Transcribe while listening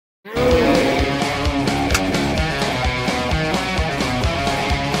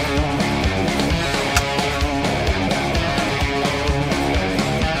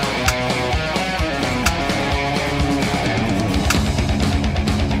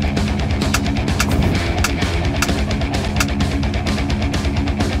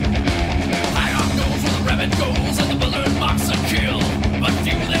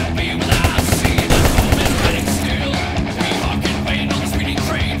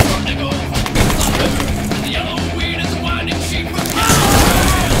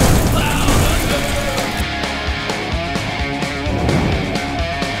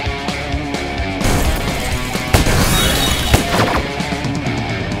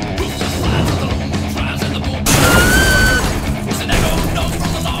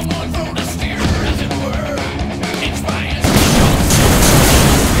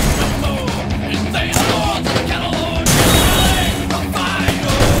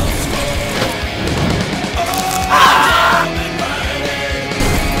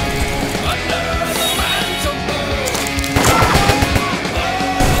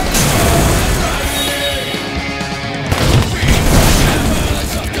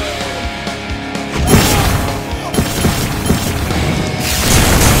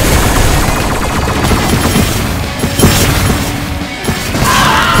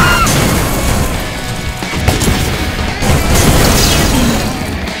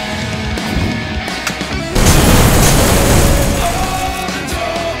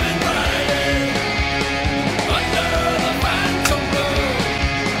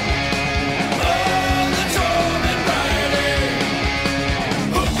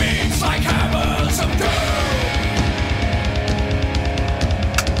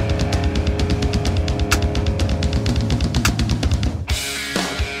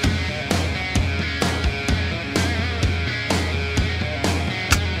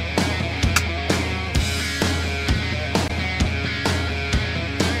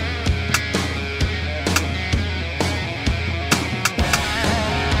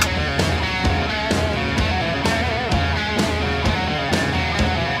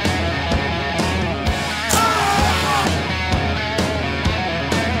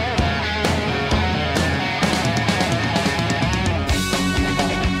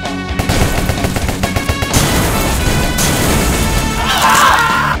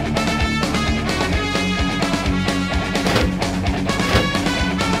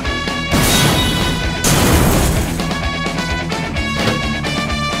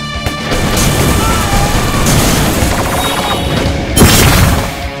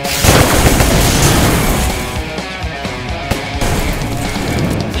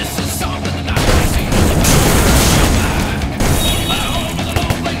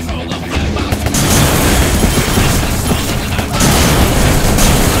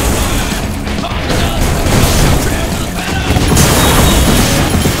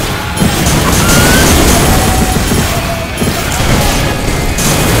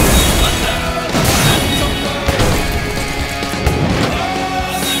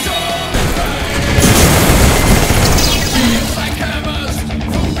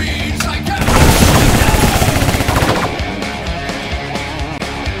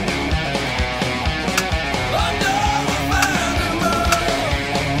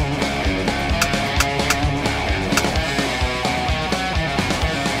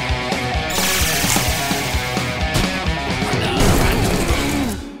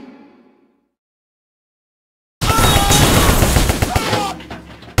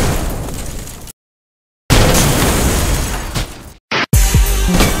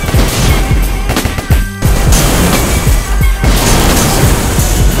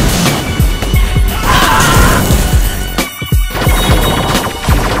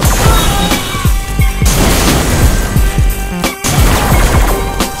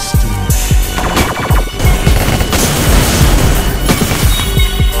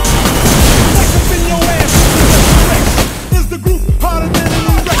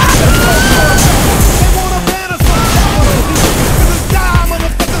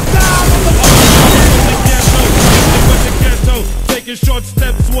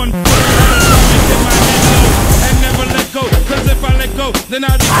then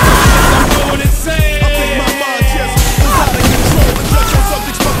I know what it says. I think my mind just was out of control. The judge on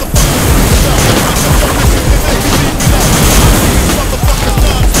subjects, motherfuckers. Motherfuckers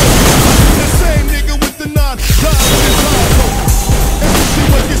non-stop. The same nigga with the non-time with his eyes open. And to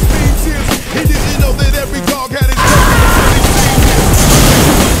see what his theme is, he didn't know that every dog had his day.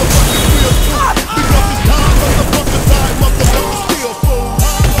 Motherfuckers real true. Because it's time, motherfuckers die, motherfuckers still fool.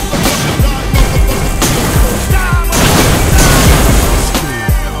 Motherfuckers die, motherfuckers still fool.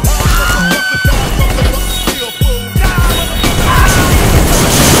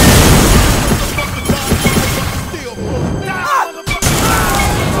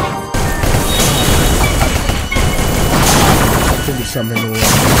 Something new.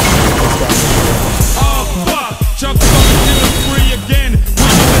 Oh fuck, Chuck fucking did it free again.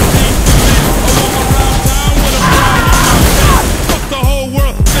 I walk around town with a brand. Fuck the whole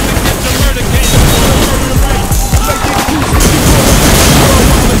world, finna get your murder case. Murder right. Like it juicy,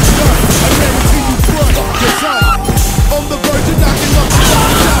 I guarantee you front, you're tight. On the verge of knocking up the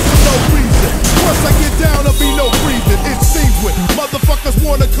shot for no reason. Once I get down, there'll be no breathing. It seems with motherfuckers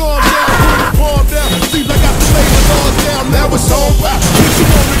wanna calm down, put his palm down. Seems like I got to lay the laws down, now it's on. What you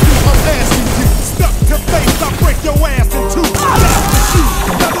wanna do? I'm asking you. Stuck to face, I break your ass in two. That's the shoot.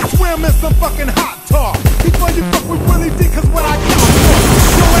 Now swim in some fucking hot tar. Before you fuck with Willie D, cause what I got for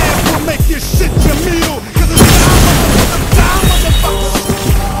your ass will make you shit your meal. Cause it's time, motherfucker.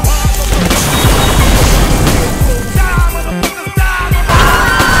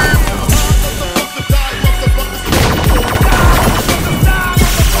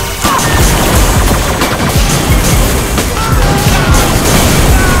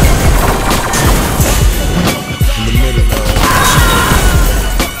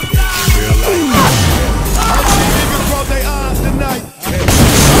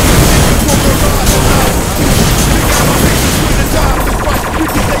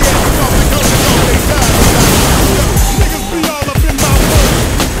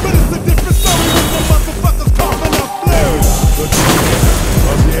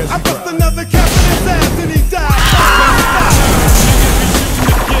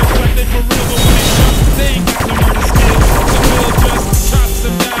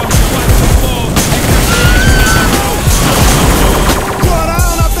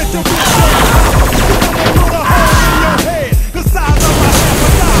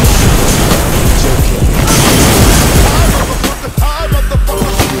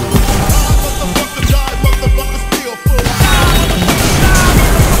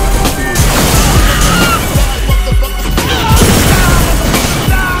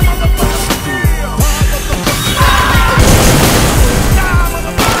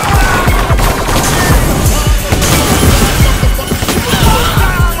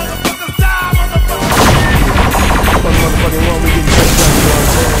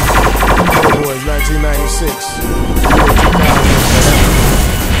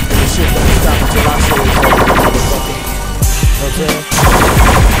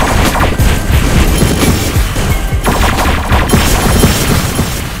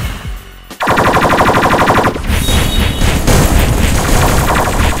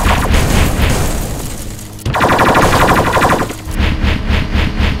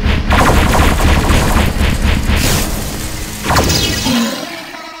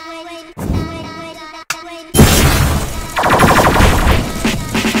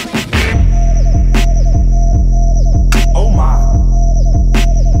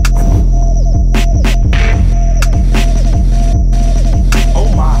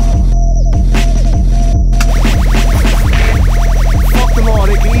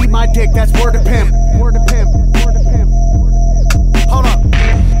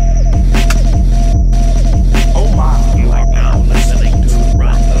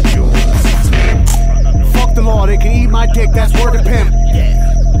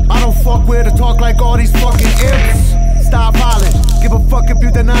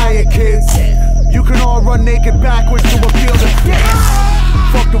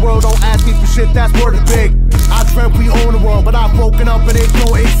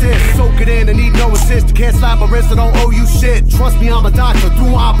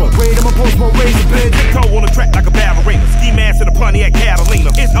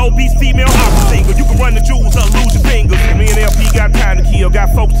 Female opera singer, you can run the jewels or lose your fingers. Me and LP got time to kill.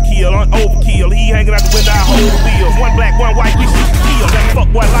 got folks to kill on overkill. He hanging out the window, I hold the wheels. One black, one white, we shoot to kill. That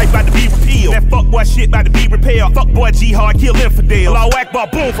fuckboy life about to be repealed. That fuckboy shit about to be repaired. Fuckboy G-Hard, kill infidel. Allahu Akbar,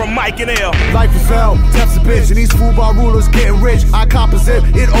 boom from Mike and L. Life is hell, death's a bitch, and these football rulers getting rich. I cop a zip,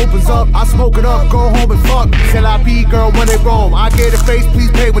 it opens up, I smoke it up, go home and fuck. Till I be girl when they roam. I gave a face, please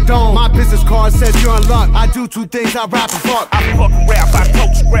pay with dome. My business card says you're in luck. I do two things, I rap and fuck. I fucking rap, I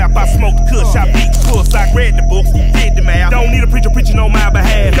coach scrap, I smoke kush, I beat puss, I read the books, did the math. Don't need a preacher preaching on my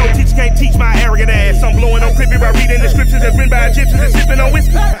behalf. No teacher can't teach my arrogant ass. I'm blowing on crippy by reading the scriptures that's written by Egyptians and sipping on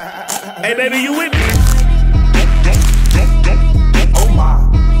whiskey. Hey baby, you with me? Oh my.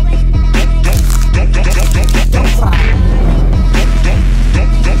 Don't cry.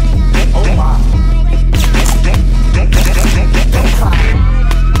 Oh my. Don't cry.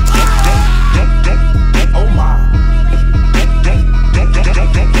 Oh my.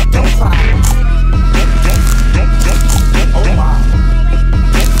 Don't cry. Oh my.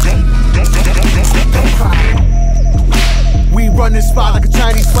 Don't cry. We run this spot like a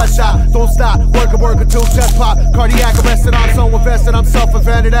Chinese flesh shop. Don't stop, work until chest pop. Cardiac arrested, I'm so invested, I'm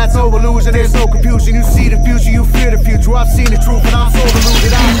self-invented. That's no illusion, there's no confusion. You see the future, you fear the future. I've seen the truth and I'm so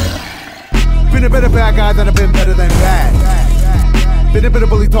deluded. I've been a better bad guy than I've been better than bad. Been a bit of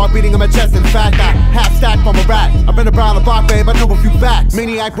bully talk, beating on my chest. In fact, I half stack from a rat. I've been around the block, babe, I know a few facts.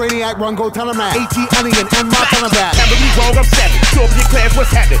 Maniac, brainiac, run, go, tell him that. AT, Onion, and my ton of that. Hammer me wrong, I'm savage. Show up in your class,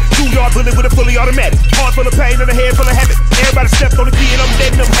 what's happening? 2-yard bullet with a fully automatic. Heart full of pain and a head full of habit. Everybody stepped on the key and I'm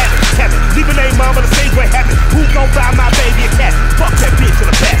dead and I'm happy. Leave a name, mom, on the stage where it happened. Who gon' buy my baby a cat? Fuck that bitch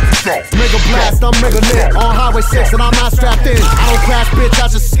in the back. Mega blast, I'm mega lit. On Highway 6 and I'm not strapped in. I don't crash, bitch, I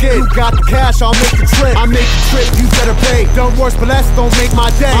just skid. You got the cash, I'll make the trip. I make the trip, you better pay. Don't worse, but less, don't make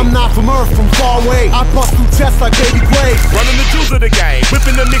my day. I'm not from Earth, from far away. I bust through chests like baby Graves. Running the juice of the game,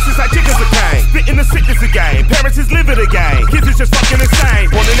 whipping the mixes like chickens a cane. Spitting the sickness of game, parents is living the game. Kids is just fucking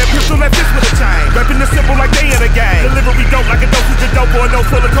insane. Wanting that pistol that fits with a chain. Rapping the simple like they in a game. Delivery dope like a dosage of dope or a no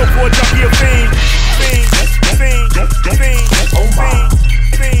full of coke for a junkie of fiend. Fiend, fiend, fiend, oh my.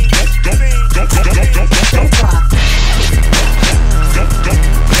 fiend, fiend, Don't cry.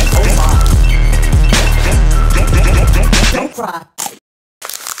 Oh my. Don't cry.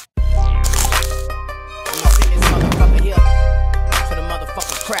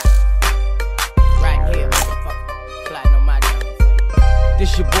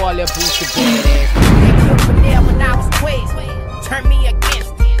 This your boy, that boost your bad ass. They killed Fidel when I was 12. Turned me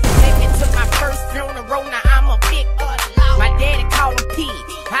against it. Take me to my first funeral, now I'm a victim. My daddy called him P.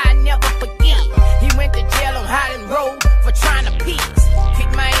 I never forget. He went to jail on Highland Road for trying to peace.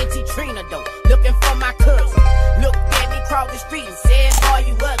 Kicked my auntie Trina though, looking for my cousin. Looked at me cross the street and said, boy,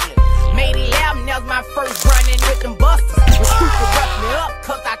 you ugly. Made 11, that was my first running with them busters. Was stupid roughed me up,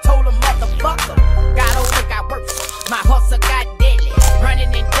 cause I told him motherfucker. Got older, got worse. My hustle got deadly.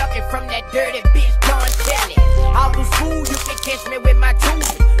 Running and ducking from that dirty bitch, John Kelly. All through school, you can catch me with my tools.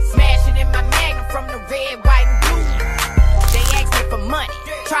 Smashing in my Magnum from the red, white, and blue. They ask me for money,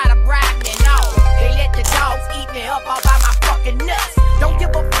 try to bribe me and all. They let the dogs eat me up all by my fucking nuts. Don't give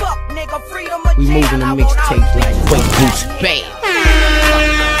a fuck, nigga, freedom of jail. We moving the mixtape like Quake Boost Bam.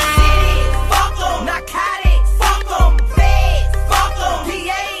 Fuck 'em, narcotics, fuck 'em, feds, fuck 'em,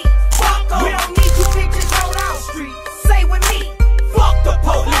 DA, fuck 'em. We don't need you bitches on our street. Say with me, fuck the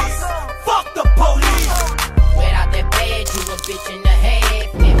police, fuck the police. Without that badge, you a bitch in the head.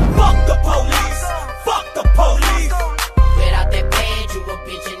 Fuck the police, fuck the police. Without that badge, you a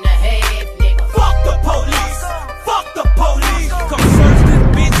bitch in the head, nigga. Fuck the police, fuck the police. Come search this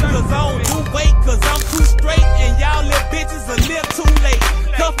bitch cause I don't do weight. Cause I'm too straight and y'all little bitches a little too late.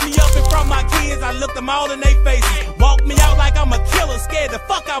 Cuff me up in front of my kids, I looked them all in their faces. Walk me out like I'm a killer, scared the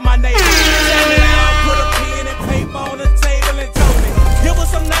fuck out my neighbors. Sat me down, put a pen and paper on the table and told me, give us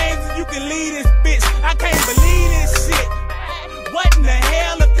some names and you can leave this bitch. I can't believe this shit. What in the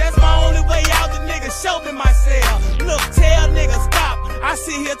hell? If that's my only way out, the nigga show me my cell. Look, tell nigga stop. I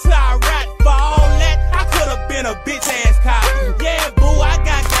sit here till I rat for all that. I could've been a bitch ass cop. Yeah, boo, I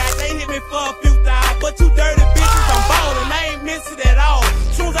got guys, they hit me for a few thousand. But you dirty bitches, I'm ballin', I ain't miss it at all.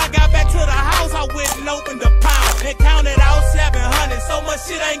 Soon as I got back to the house, I went and opened the pound and counted out 700. So much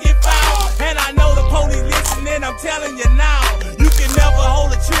shit ain't get found. And I know the police listening, I'm telling you now. You can never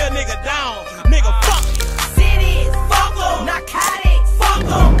hold a trill nigga down. Nigga, fuck you. Cities, fuck 'em, narcotics, fuck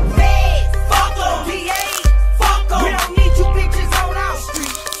 'em, feds, fuck 'em, DA, fuck 'em. We don't need you bitches on our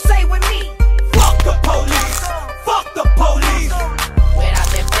street. Say with me,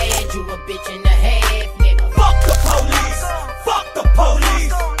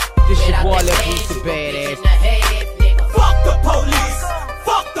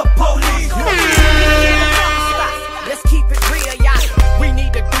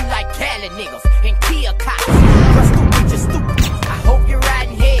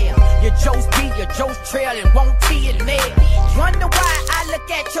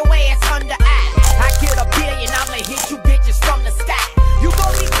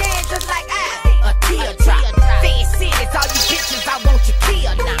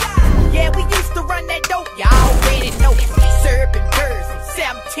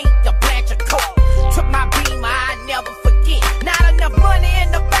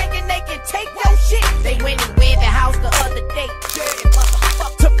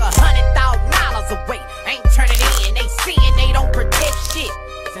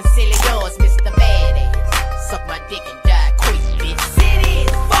 silly yours, Mr. Badass. Suck my dick and die quick, bitch. Cities,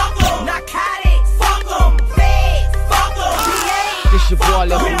 fuck 'em. Narcotics, fuck 'em. Feds, fuck 'em. DA, This your boy,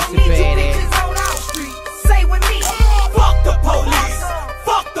 Lil Boosie Badass. Say with me, Fuck the police.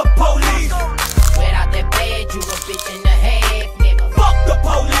 Fuck the police. without that bad, you a bitch and a half, nigga. Fuck the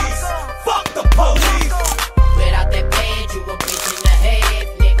police. Fuck the police. Without that bad, you a bitch and a half,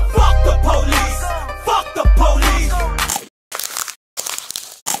 nigga. Fuck the police. Fuck the police.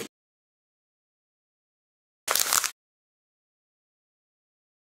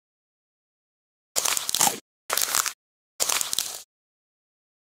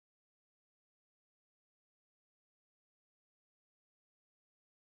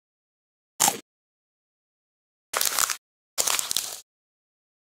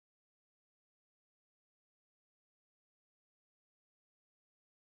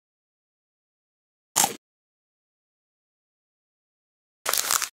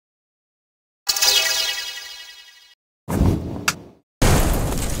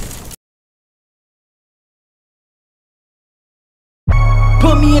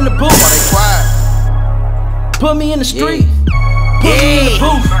 Put me in the booth. Why they quiet? Put me in the street. Put me in the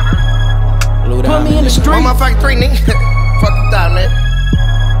booth. Put me in the One street. motherfucking 3, nigga. Fuck the down there.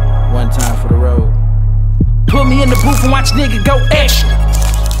 One time for the road. Put me in the booth and watch nigga go extra.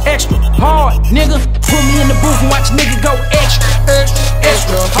 Extra hard, nigga. Put me in the booth and watch nigga go extra.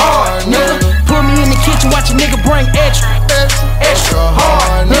 Extra hard, nigga. Put me in the kitchen, watch a nigga bring extra. Extra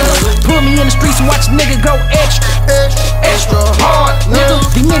hard, nigga. Put me in the streets and watch a nigga go extra. Extra hard, nigga.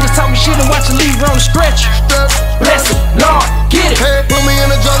 These niggas talking shit and watch a leave on the stretcher. Bless it, Lord, get it. Hey, put me in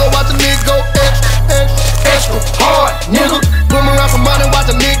the jungle, watch a nigga go extra Hard, nigga. Put me around some money, watch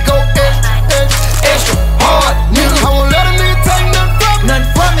a nigga go extra Hard, nigga. I won't let a nigga take nothing from me. Nothing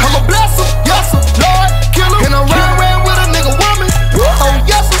from me. I'ma bless him, yes sir, Lord, kill him. And I ran with a nigga woman. Oh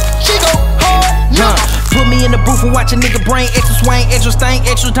yes sir, she go hard, nigga. Put me in the booth and watch a nigga brain extra swing, extra stain,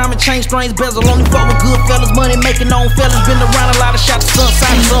 extra diamond chain strings, bezel. Only fuck with good fellas, money making known fellas. Been around a lot of shots, sun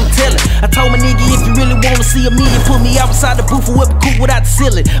signs, I'm telling. I told my nigga if you really wanna see a million, put me outside the booth and whip a coupe without the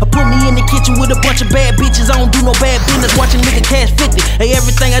ceiling. I put me in the kitchen with a bunch of bad bitches. I don't do no bad business. Watch a nigga cash 50. Hey,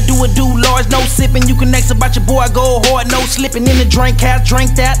 everything I do large, no sipping. You can ask about your boy, I go hard, no slipping. In the drink house,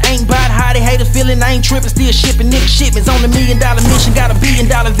 drink that. Ain't bout how they haters feeling. I ain't tripping, still shipping. Nigga shipments on $1 million mission. Got $1 billion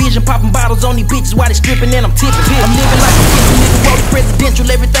vision, popping bottles on these bitches while they stripping and I'm tipping. I'm living like a king, nigga, roll presidential.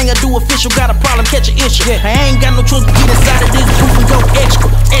 Everything I do official, got a problem, catch an issue. I ain't got no choice but get inside of this booth and go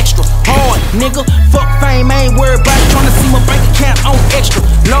extra hard, nigga. Fuck fame, I ain't worried about it. Tryna see my bank account on extra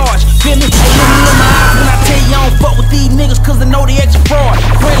large. Feel me? Hey, look me in my eyes when I tell you I don't fuck with these niggas, cause I know they extra fraud.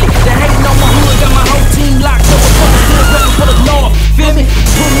 Friendly, they hating on my hood, got my whole team locked up. I'm fucking still reppin' for the North. Feel me?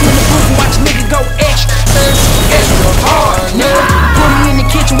 Put me in the booth and watch a nigga go extra hard, nigga. Put me in the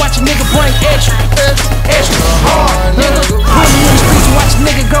kitchen, watch a nigga bring extra hard, nigga. Put me in the streets and watch a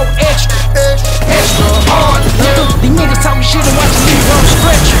nigga go extra hard, nigga. These niggas talking shit and watch a nigga on the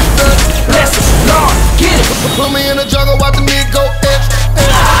stretcher. Bless it, Lord, get it. Put me in the jungle, watch a nigga go extra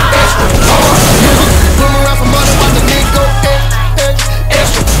hard, nigga. Put me around some money, watch a nigga go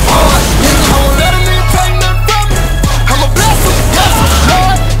extra hard, nigga. I won't let a nigga take nothing from me. I'ma bless him, yes sir,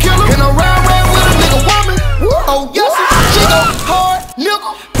 Lord, kill him. And I ran with a nigga woman. Oh yes sir, she go hard, nigga.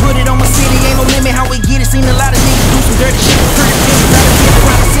 Put it on my city, ain't no limit how we get it. Seen a lot of niggas do some dirty shit. Pretty bitches out of here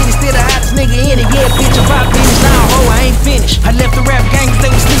around the city, still the hottest nigga in it. Yeah, bitch, I'm about business now, ho, I ain't finished. I left the rap gang 'cause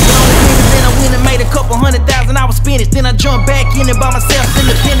they was sleeping on the niggas. Then I went and made a couple $100,000, I was finished. Then I jumped back in it by myself,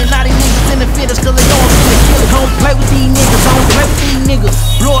 independent. Now these niggas in the fitness, cause they know I'm finna kill it. Don't play with these niggas, I don't play with these niggas.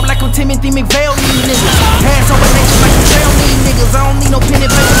 Blow up like I'm Timothy McVeigh, these niggas. Pass over nature like a jail, these niggas. I don't need no penny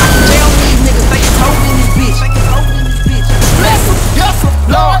paper like a jail, these niggas. They is holding this bitch. Bless him, yes sir,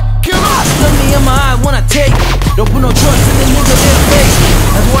 Lord, kill him. Look me in my eye when I tell you, don't put no trust